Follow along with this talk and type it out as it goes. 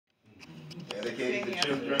dedicated to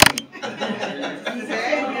children.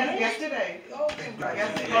 Yesterday. Oh,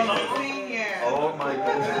 Oh my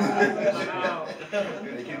goodness.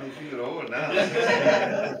 Making me feel old now.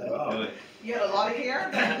 Wow. You had a lot of hair?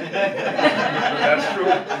 That's true.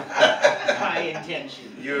 By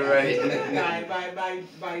intention. You're right.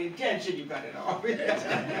 By intention you got it off.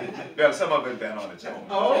 Well, some of it been on its own.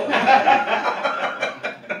 Oh.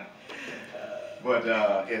 But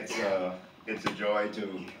it's a joy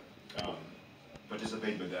to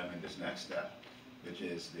participate with them in this next step, which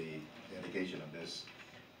is the dedication of this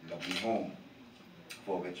lovely home,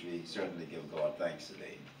 for which we certainly give God thanks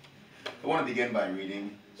today. I want to begin by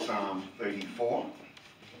reading Psalm 34,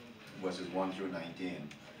 verses 1 through 19.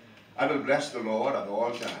 I will bless the Lord at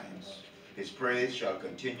all times. His praise shall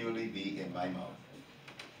continually be in my mouth.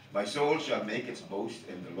 My soul shall make its boast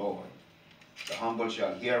in the Lord. The humble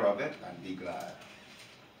shall hear of it and be glad.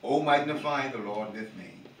 O magnify the Lord with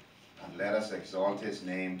me, and let us exalt his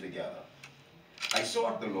name together. I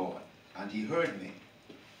sought the Lord, and he heard me,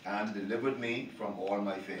 and delivered me from all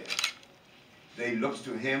my fears. They looked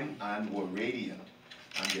to him and were radiant,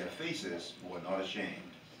 and their faces were not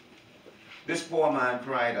ashamed. This poor man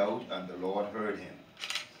cried out, and the Lord heard him,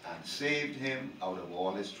 and saved him out of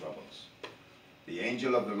all his troubles. The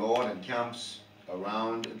angel of the Lord encamps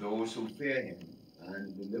around those who fear him,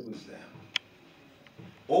 and delivers them.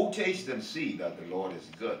 O taste and see that the Lord is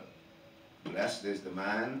good. Blessed is the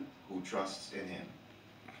man who trusts in him.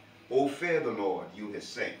 O fear the Lord, you his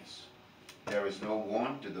saints. There is no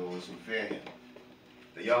want to those who fear him.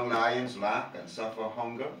 The young lions lack and suffer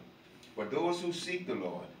hunger, but those who seek the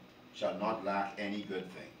Lord shall not lack any good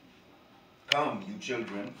thing. Come, you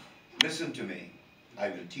children, listen to me. I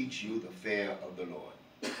will teach you the fear of the Lord.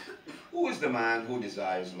 Who is the man who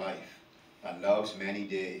desires life and loves many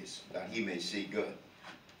days, that he may see good?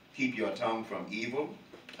 Keep your tongue from evil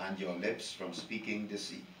and your lips from speaking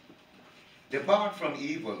deceit. Depart from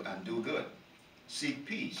evil and do good. Seek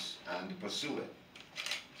peace and pursue it.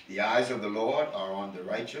 The eyes of the Lord are on the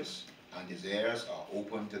righteous, and his ears are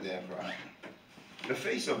open to their cry. The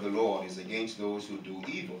face of the Lord is against those who do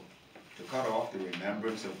evil, to cut off the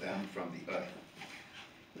remembrance of them from the earth.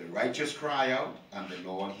 The righteous cry out, and the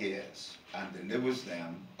Lord hears, and delivers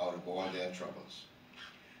them out of all their troubles.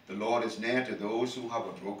 The Lord is near to those who have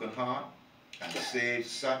a broken heart, and saves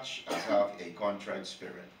such as have a contrite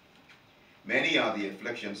spirit. Many are the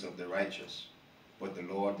afflictions of the righteous, but the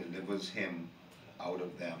Lord delivers him out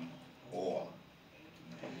of them all.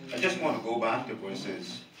 I just want to go back to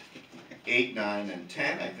verses 8, 9, and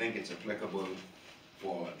 10. I think it's applicable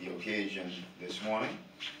for the occasion this morning.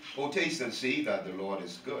 O taste and see that the Lord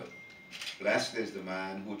is good. Blessed is the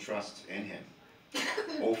man who trusts in him.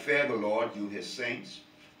 O fear the Lord, you his saints.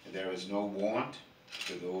 There is no want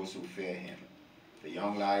to those who fear him. The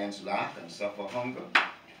young lions lack and suffer hunger,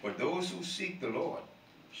 but those who seek the Lord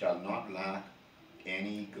shall not lack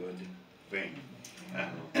any good thing.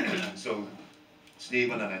 And so,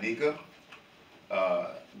 Steven and Aneika,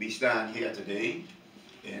 we stand here today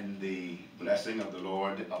in the blessing of the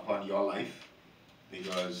Lord upon your life,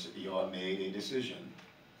 because you all made a decision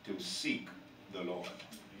to seek the Lord.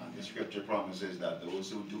 And the scripture promises that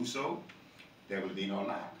those who do so, there will be no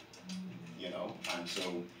lack. You know, and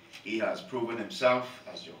so he has proven himself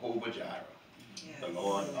as Jehovah Jireh, the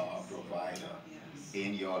Lord our provider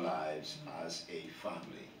in your lives as a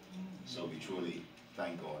family. So we truly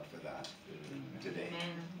thank God for that today.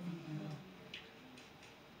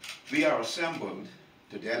 We are assembled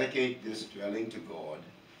to dedicate this dwelling to God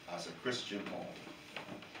as a Christian home.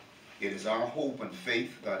 It is our hope and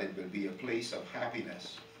faith that it will be a place of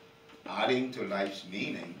happiness, adding to life's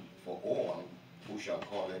meaning for all who shall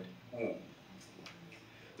call it home.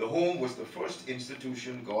 The home was the first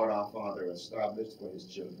institution God our Father established for his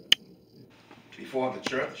children. Before the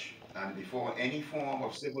church and before any form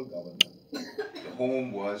of civil government, the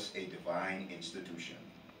home was a divine institution.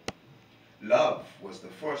 Love was the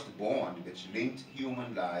first bond which linked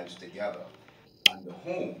human lives together, and the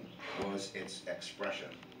home was its expression.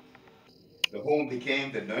 The home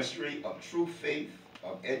became the nursery of true faith,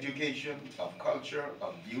 of education, of culture,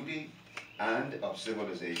 of beauty, and of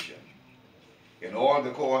civilization. In all the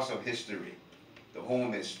course of history, the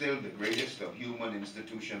home is still the greatest of human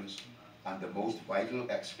institutions and the most vital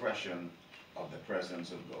expression of the presence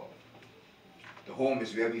of God. The home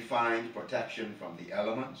is where we find protection from the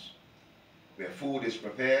elements, where food is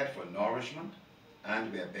prepared for nourishment,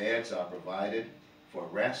 and where beds are provided for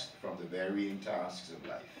rest from the varying tasks of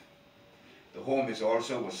life. The home is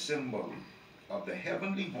also a symbol of the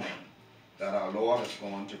heavenly home that our Lord has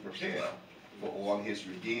gone to prepare for all his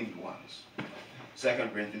redeemed ones. 2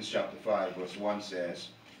 Corinthians chapter 5 verse 1 says,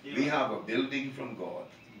 We have a building from God,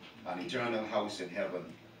 an eternal house in heaven,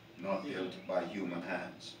 not built by human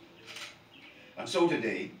hands. And so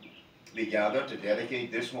today, we gather to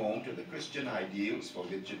dedicate this home to the Christian ideals for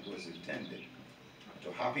which it was intended,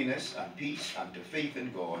 to happiness and peace and to faith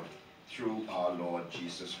in God through our Lord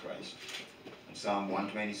Jesus Christ. In Psalm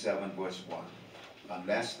 127 verse 1,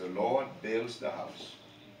 unless the Lord builds the house,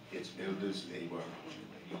 its builders labor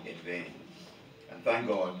in vain. And thank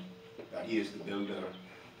God that he is the builder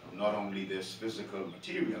of not only this physical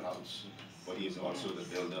material house, but he is also the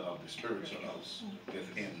builder of the spiritual house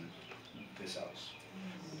within this house.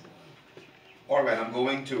 All right, I'm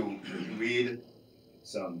going to read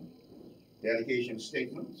some dedication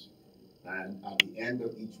statements, and at the end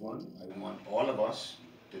of each one, I want all of us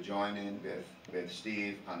to join in with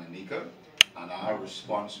Steve and Aneika, and our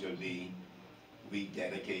response will be, we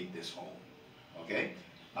dedicate this home, okay?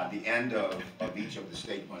 At the end of each of the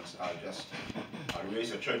statements, I'll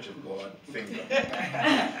raise a Church of God finger.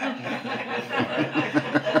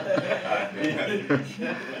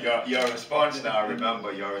 And, your response now,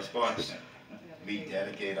 remember your response, we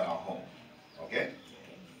dedicate our home, okay?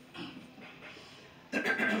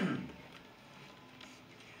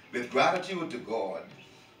 With gratitude to God,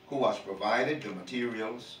 who has provided the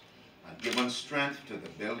materials and given strength to the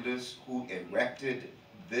builders who erected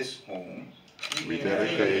this home, we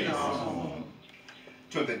dedicate our home.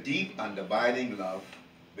 To the deep and abiding love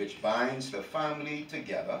which binds the family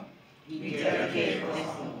together, We dedicate this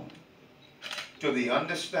home. to the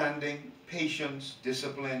understanding, patience,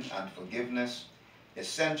 discipline, and forgiveness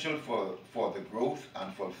essential for the growth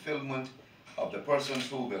and fulfillment of the persons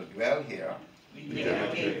who will dwell here, We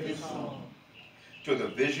dedicate this home. to the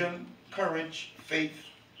vision, courage, faith,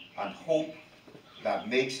 and hope that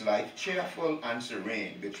makes life cheerful and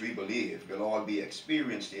serene, which we believe will all be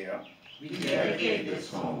experienced here, We dedicate this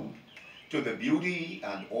home. to the beauty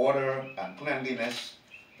and order and cleanliness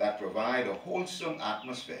that provide a wholesome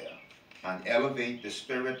atmosphere and elevate the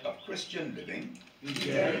spirit of Christian living, We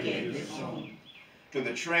dedicate this home. to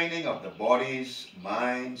the training of the bodies,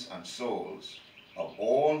 minds, and souls of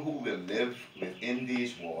all who will live within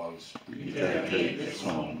these walls, We dedicate this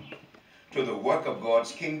home. to the work of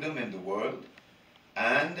God's kingdom in the world,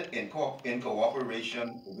 and in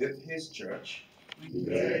cooperation with his church. We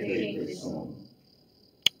dedicate this home.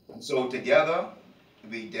 And so together,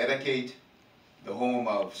 we dedicate the home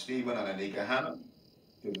of Steven and Aneika Hanna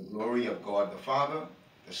to the glory of God the Father,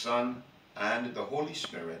 the Son, and the Holy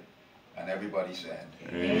Spirit. And everybody said,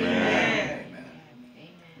 Amen. Amen.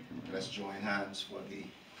 Let's join hands for the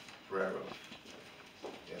prayer of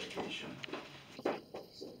dedication. You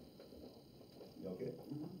okay?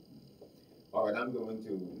 All right, I'm going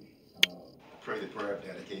to pray the prayer of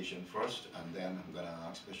dedication first, and then I'm going to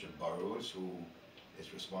ask Bishop Burrows, who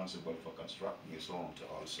is responsible for constructing his home, to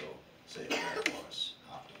also say a prayer for us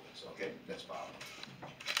afterwards. Okay, let's bow.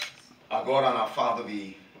 Our God and our Father,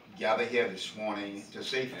 we gather here this morning to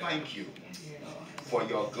say thank you for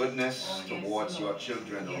your goodness towards your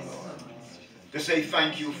children, O Lord. To say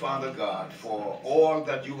thank you, Father God, for all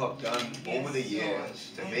that you have done over the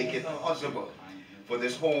years to make it possible for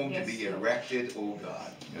this home to be erected, O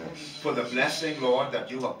God. Yes. For the blessing, Lord, that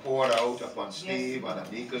you have poured out upon Steve and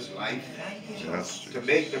Aneika's life, Yes, to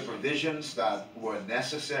make the provisions that were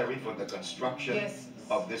necessary for the construction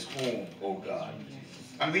of this home, O God.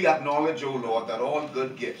 And we acknowledge, O Lord, that all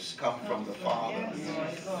good gifts come from the Father.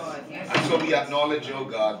 And so we acknowledge, O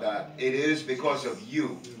God, that it is because of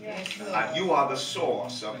you, and you are the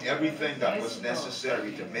source of everything that was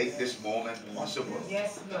necessary to make this moment possible,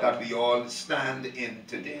 that we all stand in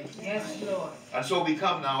today. And so we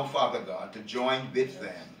come now, Father God, to join with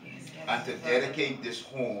them and to dedicate this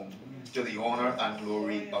home to the honor and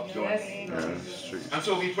glory of your name. yes, Jesus. And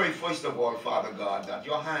so we pray first of all, Father God, that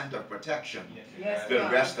your hand of protection will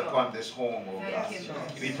rest upon this home, O God.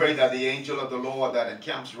 We pray that the angel of the Lord that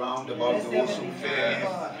encamps round about those who fear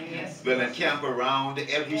him will encamp around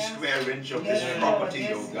every square inch of this property,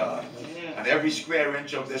 O God, and every square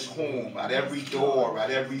inch of this home, at every door,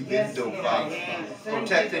 at every window, Father,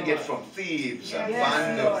 protecting it from thieves and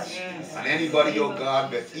vandals and anybody, O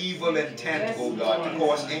God, with evil intent, O God, to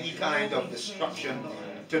cause any kind of destruction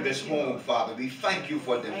to this home, Father. We thank you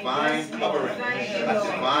for divine covering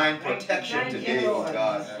and divine protection today, O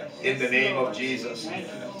God, in the name of Jesus.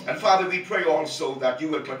 And Father, we pray also that you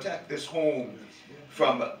will protect this home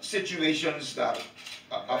from situations that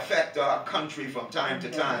affect our country from time to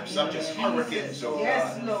time, such as hurricanes, oh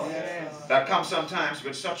God, that come sometimes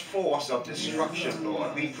with such force of destruction,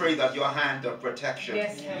 Lord. We pray that your hand of protection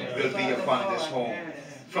will be upon this home.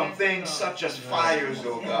 From things such as fires,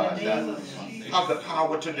 oh God, have the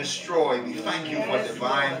power to destroy. We thank you for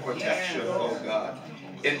divine protection, oh God,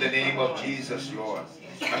 in the name of Jesus, Lord.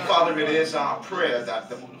 And Father, it is our prayer that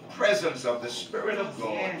the presence of the Spirit of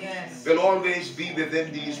God will always be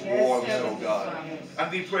within these walls, oh God.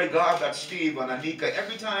 And we pray, God, that Steve and Aneika,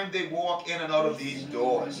 every time they walk in and out of these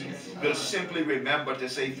doors, will simply remember to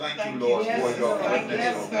say, thank you, Lord, for your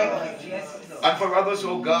goodness, oh God. And for others,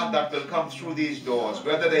 oh God, that will come through these doors,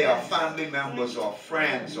 whether they are family members or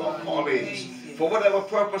friends or colleagues, for whatever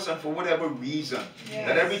purpose and for whatever reason,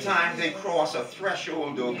 that every time they cross a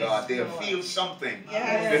threshold, oh God, they'll feel something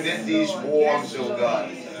within these walls, oh God,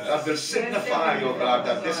 that will signify, oh God,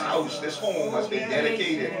 that this house, this home has been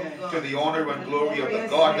dedicated to the honor and glory of the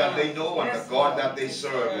God that they know and the God that they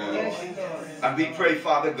serve, oh Lord. And we pray,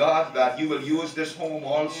 Father God, that you will use this home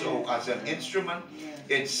also as an instrument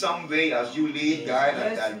in some way as you lead, guide,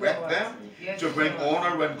 and direct them to bring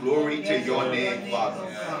honor and glory to your name, Father.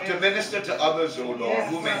 To minister to others, O Lord,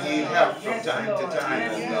 who may need help from time to time,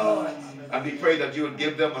 O God. And we pray that you would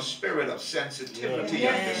give them a spirit of sensitivity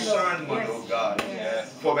and discernment, O God.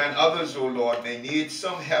 For when others, O Lord, may need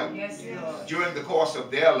some help during the course of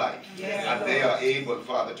their life, and they are able,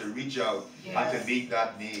 Father, to reach out and to meet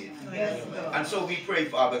that need. And so we pray,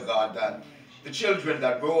 Father God, that the children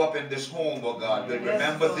that grow up in this home, oh God, will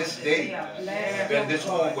remember this day when this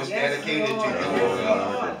home was dedicated to you, oh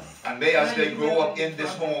God. And may as they grow up in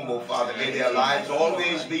this home, oh Father, may their lives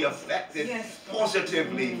always be affected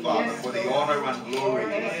positively, Father, for the honor and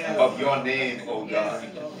glory of your name, oh God.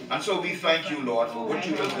 And so we thank you, Lord, for what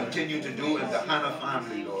you will continue to do in the Hanna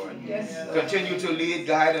family, Lord. Continue to lead,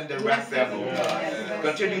 guide, and direct them, oh God.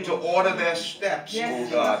 Continue to order their steps, oh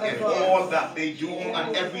God, in all that they do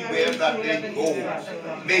and everywhere that they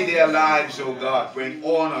go. May their lives, oh God, bring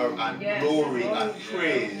honor and glory and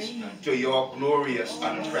praise to your glorious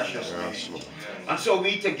and precious name. And so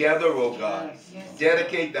we together, oh God,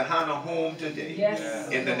 dedicate the Hanna home today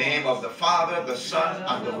in the name of the Father, the Son,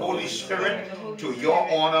 and the Holy Spirit to your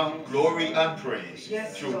honor, glory, and praise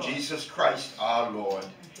through Jesus Christ our Lord.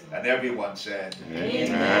 And everyone said,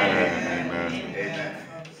 Amen. Amen. Amen.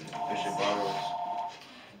 Bishop Burrows.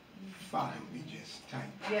 Father, we just thank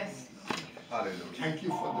you. Yes. Hallelujah. Thank you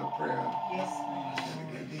for the prayer. Yes.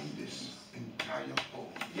 Dedicating this entire home.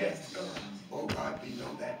 Yes, Lord. Oh God, we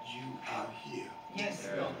know that you are here. Yes,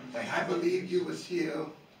 Lord. And I believe you was here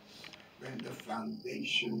when the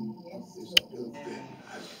foundation of this building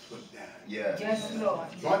has put down. Yes. Yes, Lord.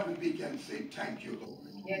 Lord, we can say thank you, Lord.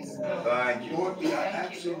 Yes, Lord. Thank you. Lord, we are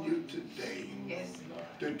Thank you, asking Lord. you today Yes, Lord.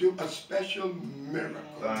 to do a special miracle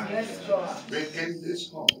Thank you. Yes, Lord. within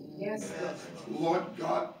this home. Yes, Lord. Lord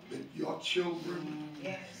God, with your children,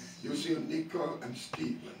 Yes. you see Aneika and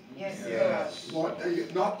Steven. Yes, Yes. Lord, they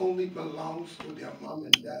not only belongs to their mom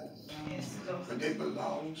and dad, Lord. Yes, Lord. but they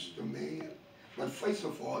belongs to me. But first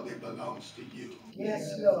of all, they belongs to you.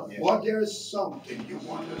 Yes, Lord. Lord, there is something you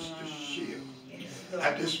want us to share Yes, Lord.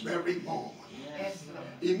 at this very moment. Yes, Lord.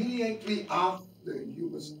 Immediately after you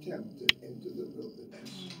was tempted into the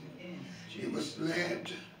wilderness, you was led,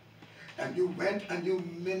 and you went and you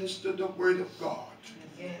ministered the word of God.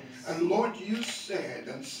 Yes. And Lord, you said,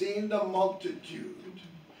 and seeing the multitude,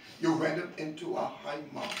 you went up into a high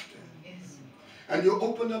mountain, Yes. and you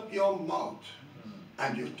opened up your mouth,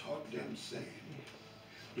 and you taught them, saying,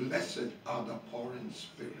 Blessed are the poor in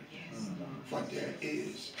spirit, Yes, Lord. for there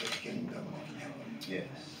is the kingdom of heaven. Yes.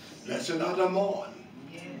 Blessed are the mourn,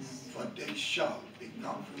 Yes. for they shall be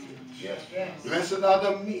comforted. Yes. Yes. Blessed are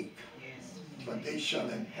the meek, Yes. for they shall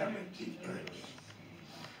inherit the earth.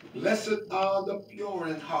 Blessed are the pure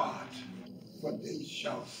in heart, for they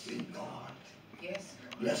shall see God. Yes.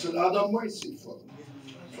 Blessed are the merciful,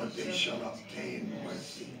 for they shall obtain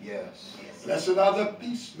mercy. Yes. Blessed are the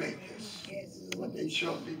peacemakers, Yes. for they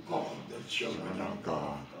shall be called the children of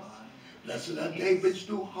God. God. Blessed are they which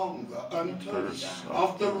do hunger and thirst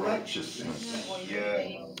after righteousness,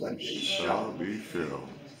 Yes. for they Shall shall be be filled. filled.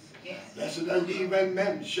 Yes. Blessed are ye when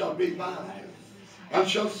men shall revile you, and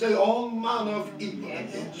shall say all manner of evil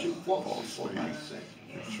against you falsely for my sake.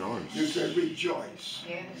 You Rejoice. said rejoice,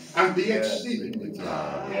 Yes. and be Yes. exceedingly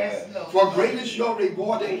glad. Yes, Lord. For great is your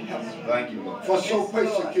reward in heaven. Thank you, Lord. For so Yes, Lord.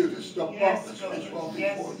 persecutest the Yes, prophets Lord. which were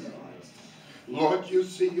Yes. before you. Lord, you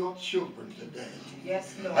see your children today.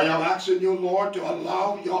 Yes, Lord. I am asking you, Lord, to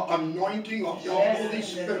allow your anointing of your Yes, Holy in the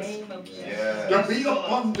Spirit name of Jesus. Yes. to be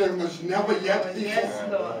upon them as never yet Yes,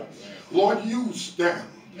 before. Lord. Lord, use them.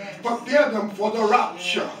 Yes. Prepare them for the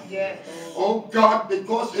rapture. Yes. Oh God,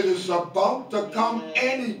 because it is about to come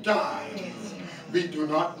anytime. Yes. We do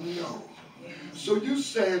not know. So you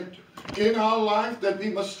said in our life that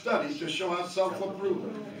we must study to show ourselves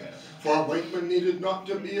approved. For a workman needed not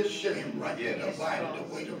to be ashamed, right? Yes. Divided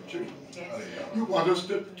the weight of truth. Yes. You want us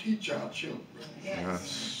to teach our children.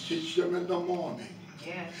 Yes. Teach them in the morning.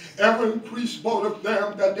 Yes. Ever increase both of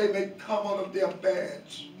them that they may come out of their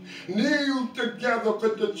beds. Kneel together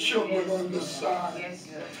with the children on the side. Yes,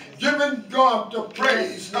 Lord. Giving God the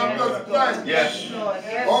praise and the thanks. Yes. Lord.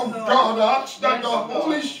 Yes, Oh Lord. God, I ask that Yes, the Lord.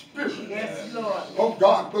 Holy Spirit, Yes, Lord. oh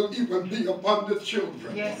God, will even be upon the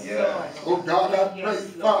children. Yes, Yes. Lord. Oh God, I pray,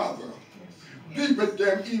 Yes, Lord. Father, be with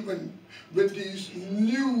them even with these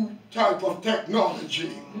new type of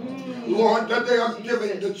technology. Lord, that they are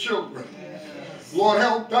giving the children. Lord,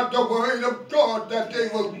 help that the word of God that they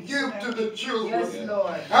will give to the children Yes,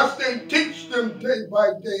 Lord. as they teach them day by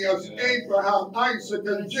day, as Abraham, Isaac,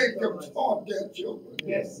 and Jacob taught their children.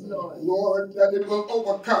 Yes, Lord. Lord, that it will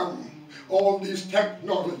overcome all these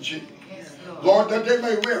technology. Yes, Lord. Lord, that they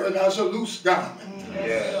may wear it as a loose garment.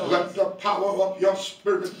 Yes, Lord. Let the power of your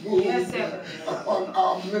spirit move Yes, Heavenly upon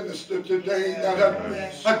our minister today that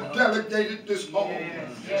have delegated this home.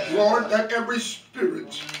 Lord, that every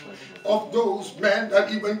spirit of those men that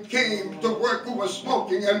even came to work who were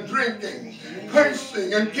smoking and drinking,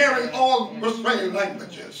 cursing and carrying all profane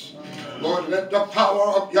languages. Lord, let the power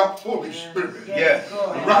of your Holy Spirit Yes.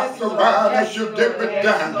 wrap around as you did with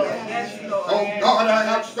Daniel. Yes, Lord. Oh God, I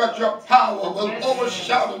ask that your power will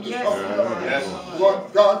overshadow this Yes, home. Lord. Yes.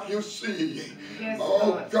 Lord God, you see, Yes, oh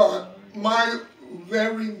Lord. God, my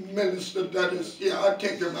very minister that is here, I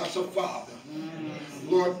take him as a father.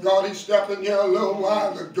 Lord God, he stepped in here a little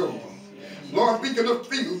while ago. Lord, we can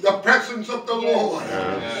feel the presence of the Lord,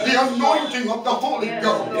 the anointing of the Holy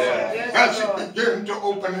Ghost as he began to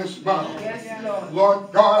open his mouth. Yes, Lord.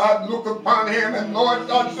 Lord God, I look upon him, and Lord,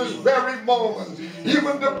 at this very moment,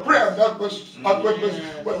 even the prayer that was heard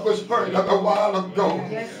a little while ago,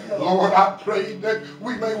 Lord, I pray that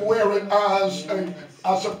we may wear it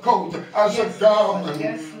as a coat, as a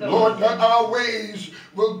garment. Lord, that our ways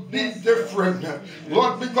will be different.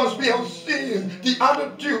 Lord, because we have seen the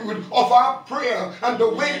attitude of our prayer and the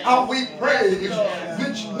way how we praise,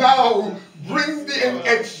 which now bring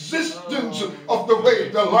the existence of the way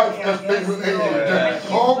the life has been lived.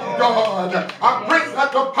 Oh God, I pray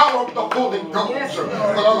that the power of the Holy Ghost will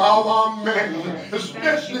allow our men,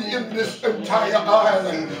 especially in this entire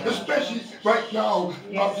island, especially right now,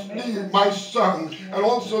 Steve, my son, and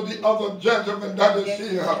also the other gentleman that is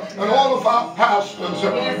here, and all of our pastors,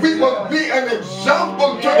 we will be an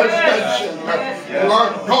example to this nation.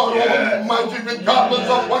 Lord God Almighty, regardless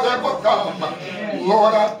of whatever comes.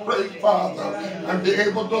 Lord, I pray, Father, and be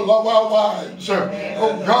able to love our wives.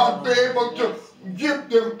 Oh God, be able to give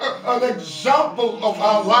them an example of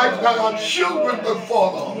our life that our children will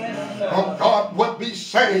follow. Oh God, what we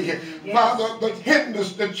say, Father, that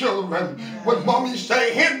hinders the children. What mommy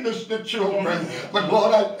say hinders the children. But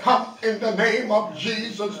Lord, I come in the name of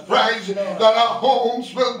Jesus Christ that our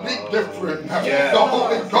homes will be different. The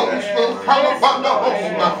Holy Ghost will come upon the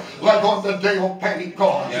home like on the day of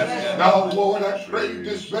Pentecost. Now, Lord, I pray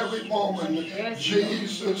this very moment,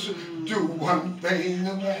 Jesus, do one thing.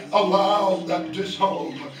 Allow that this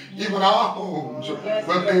home, even our homes,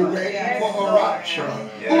 will be ready for a rapture.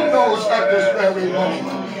 Who knows at this very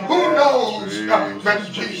moment? Who knows that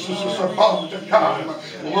Jesus is about to come?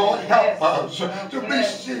 Lord, help us to be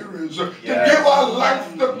serious, to give our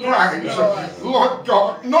life to Christ. Lord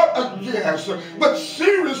God, not a yes, but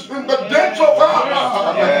serious in the depths of our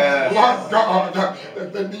heart. Lord God,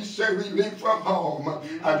 that when we say we leave from home,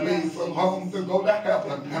 and leave from home to go to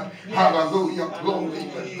heaven. Hallelujah, glory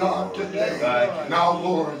to God today. Now,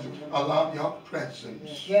 Lord, allow your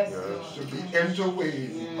presence to be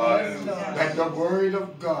interwoven, that the word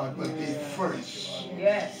of God will be first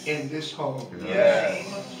in this home.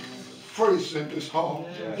 First in this home.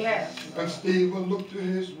 And Steve will look to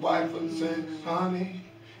his wife and say, honey,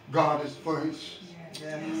 God is first.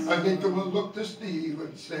 And Aneika will look to Steve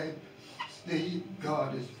and say, Steve,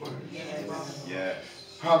 God is first.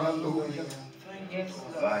 Hallelujah.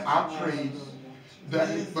 I pray that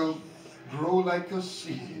it will grow like a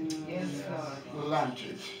seed,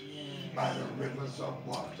 planted by the rivers of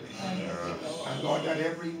water. And Lord, that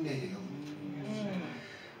every nail,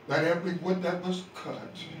 that every wood that was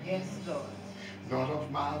cut, not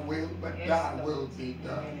of my will, but thy will be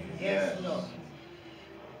done.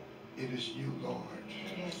 It is you, Lord.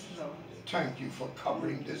 Thank you for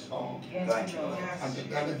covering this home Thank you. and the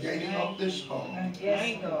delegating of this home. In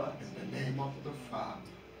the name of the Father,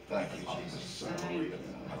 Thank you, of the Jesus. Son,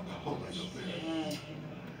 of the Holy Spirit.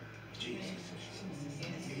 Jesus.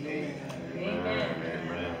 Amen.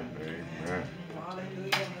 Amen.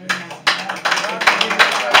 Hallelujah.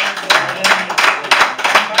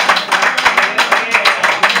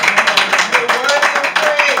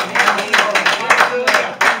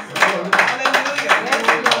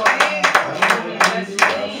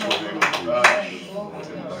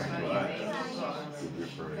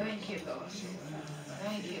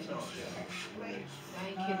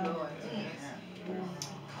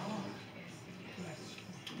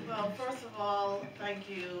 First of all, thank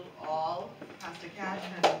you all, Pastor Cash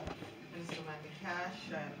and Minister Mandy Cash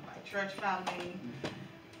and my church family,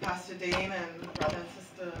 Pastor Dean and brother and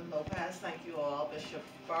sister Lopez. Thank you all, Bishop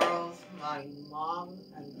Burrows, my mom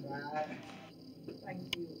and dad.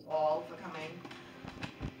 Thank you all for coming.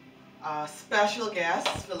 Special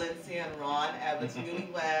guests, Valencia and Ron, Evans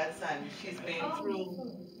newlyweds, and she's been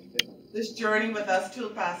through this journey with us too,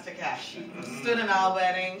 Pastor Cash. She stood in our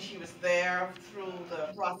wedding. She was there through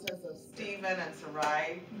the process of Steven and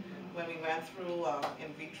Sarai when we went through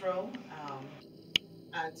in vitro.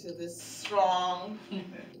 And to this strong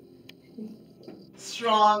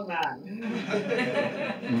man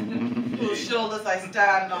whose shoulders I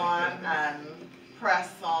stand on and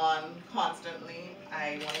press on constantly.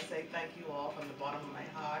 I want to say thank you all from the bottom of my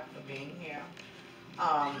heart for being here.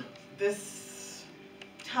 This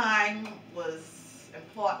time was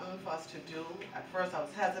important for us to do. At first I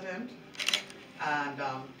was hesitant, and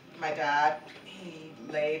my dad, he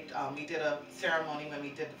laid, we did a ceremony when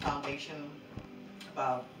we did the foundation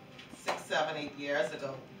about 6, 7, 8 years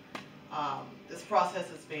ago. This process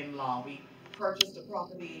has been long. We purchased a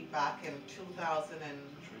property back in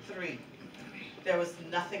 2003. There was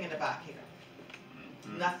nothing in the back here.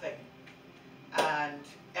 Nothing. And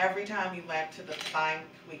every time we went to the bank,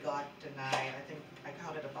 we got denied. I think I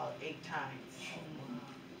counted about 8 times.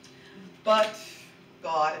 But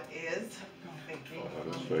God is faithful. God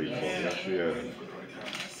is faithful. Yes, she is.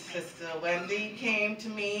 Sister Wendy came to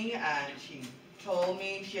me and she told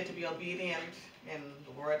me she had to be obedient in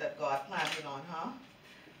the word that God planted on her.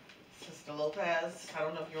 Sister Lopez, I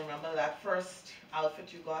don't know if you remember that first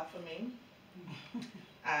outfit you got for me.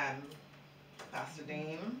 And Pastor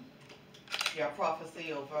Dean, your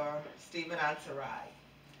prophecy over Steven and Sarai.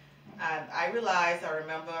 And I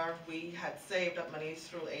remember we had saved up money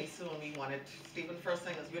through ASU and we wanted, Steven, first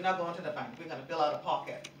thing is, we're not going to the bank, we're going to bill out of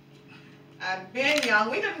pocket. And being young,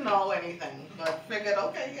 we didn't know anything, but figured,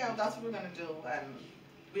 okay, yeah, that's what we're going to do. And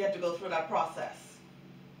we had to go through that process.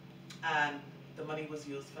 And the money was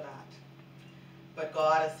used for that. But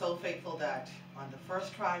God is so faithful that on the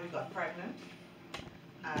first try, we got pregnant.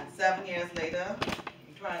 And 7 years later,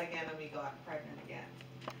 we tried again and we got pregnant again.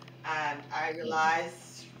 And I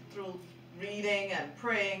realized through reading and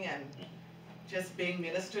praying and just being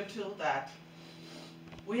ministered to that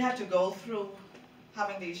we had to go through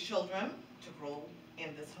having these children to grow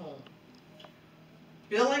in this home.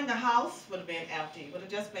 Building the house would have been empty, would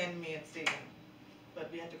have just been me and Steven.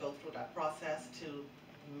 But we had to go through that process to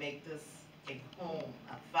make this a home,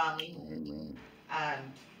 a family home.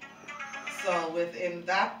 And so within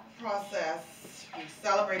that process, we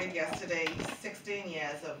celebrated yesterday 16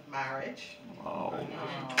 years of marriage. Wow.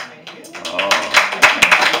 Thank you.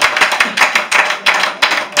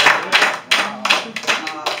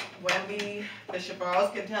 Wendy, Bishop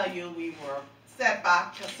Burrows can tell you we were set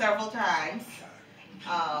back several times.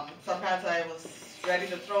 Sometimes I was ready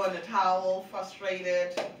to throw in the towel,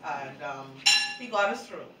 frustrated, and he got us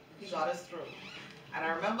through. He got us through. And I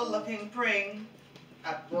remember praying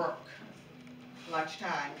at work,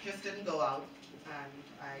 lunchtime, just didn't go out. And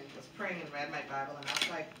I was praying and read my Bible, and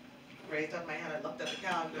after I raised up my hand, I looked at the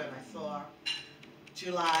calendar and I saw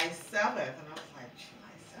July 7th, and I was like,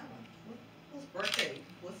 July 7th? Whose birthday?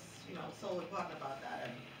 What's so important about that?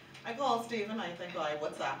 And I called Steven, I think I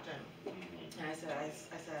WhatsApped him, and I said,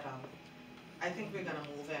 I think we're gonna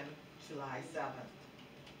move in July 7th.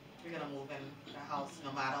 We're gonna move in the house,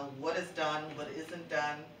 no matter what is done, what isn't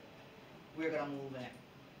done, we're gonna move in.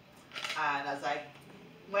 And as I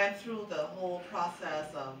went through the whole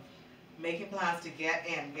process of making plans to get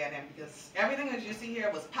in, because everything that you see here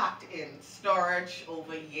was packed in storage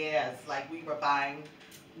over years. Like we were buying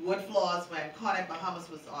wood floors when Connect Bahamas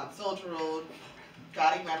was on Soldier Road.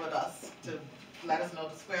 God went with us to let us know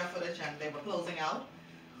the square footage, and they were closing out.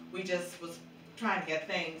 We just was trying to get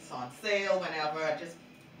things on sale whenever, just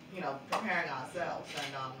preparing ourselves.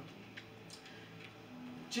 And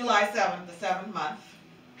July 7th, the 7th month,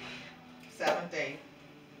 7th day,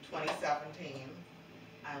 2017,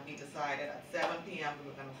 and we decided at 7 p.m. we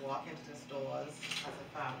were going to walk into the stores as a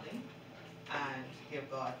family and give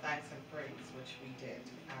God thanks and praise, which we did.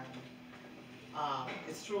 And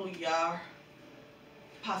it's through your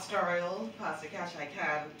pastoral, Pastor Cash,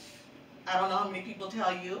 I don't know how many people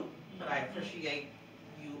tell you, but I appreciate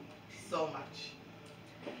you so much.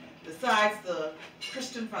 Besides the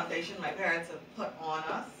Christian foundation my parents have put on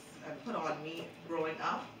us and put on me growing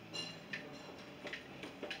up,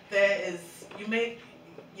 you make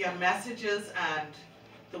your messages and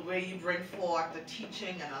the way you bring forth the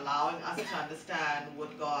teaching and allowing us to understand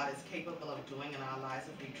what God is capable of doing in our lives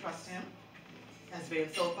if we trust Him has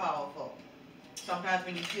been so powerful. sometimes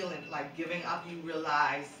when you feel like giving up, you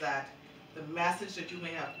realize that the message that you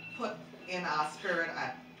may have put in our spirit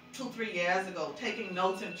at 2-3 years ago, taking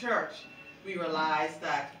notes in church, we realize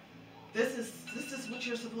that this is what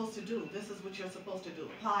you're supposed to do. This is what you're supposed to do.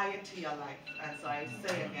 Apply it to your life. And so I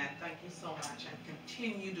say again, thank you so much, and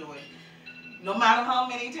continue doing. No matter how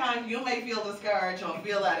many times you may feel discouraged or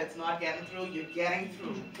feel that it's not getting through, you're getting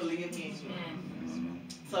through. Believe me.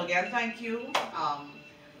 So again, thank you.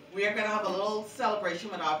 We are going to have a little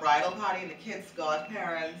celebration with our bridal party and the kids'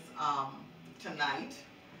 godparents tonight,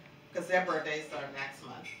 because their birthdays are next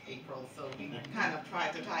month, April, so we kind of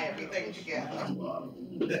tried to tie everything together.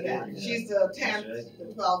 Yeah. She's the 10th, the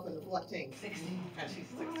 12th, and the 14th. 16. And she's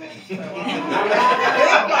 16. So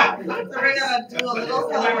we're going to do a little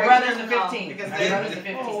celebration. My brother's the 15th. Because My they, brother's the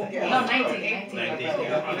 15th. yeah. No, 19.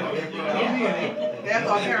 Their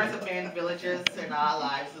godparents have been villages in our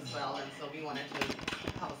lives as well, and so we wanted to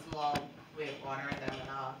have a small way of honoring them, and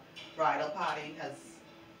our bridal party has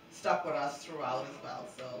stuck with us throughout as well.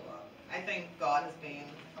 So I think God has been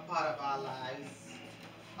a part of our lives,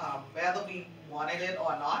 whether we wanted it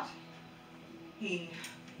or not. He's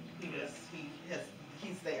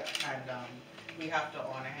there, and we have to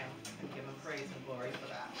honor him and give him praise and glory for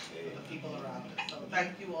that, for the people around us. So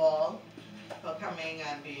thank you all for coming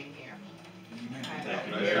and being here. And,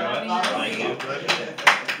 we have a little more,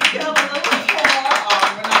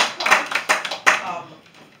 we're not quite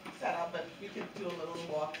set up, but we could do a little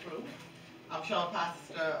walkthrough. I'm sure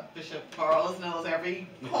Pastor Bishop Burrows knows every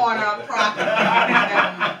corner, property,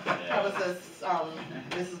 and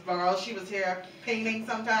Mrs. Burrows, she was here painting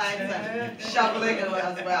sometimes and shoveling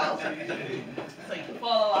as well. So you can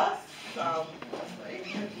follow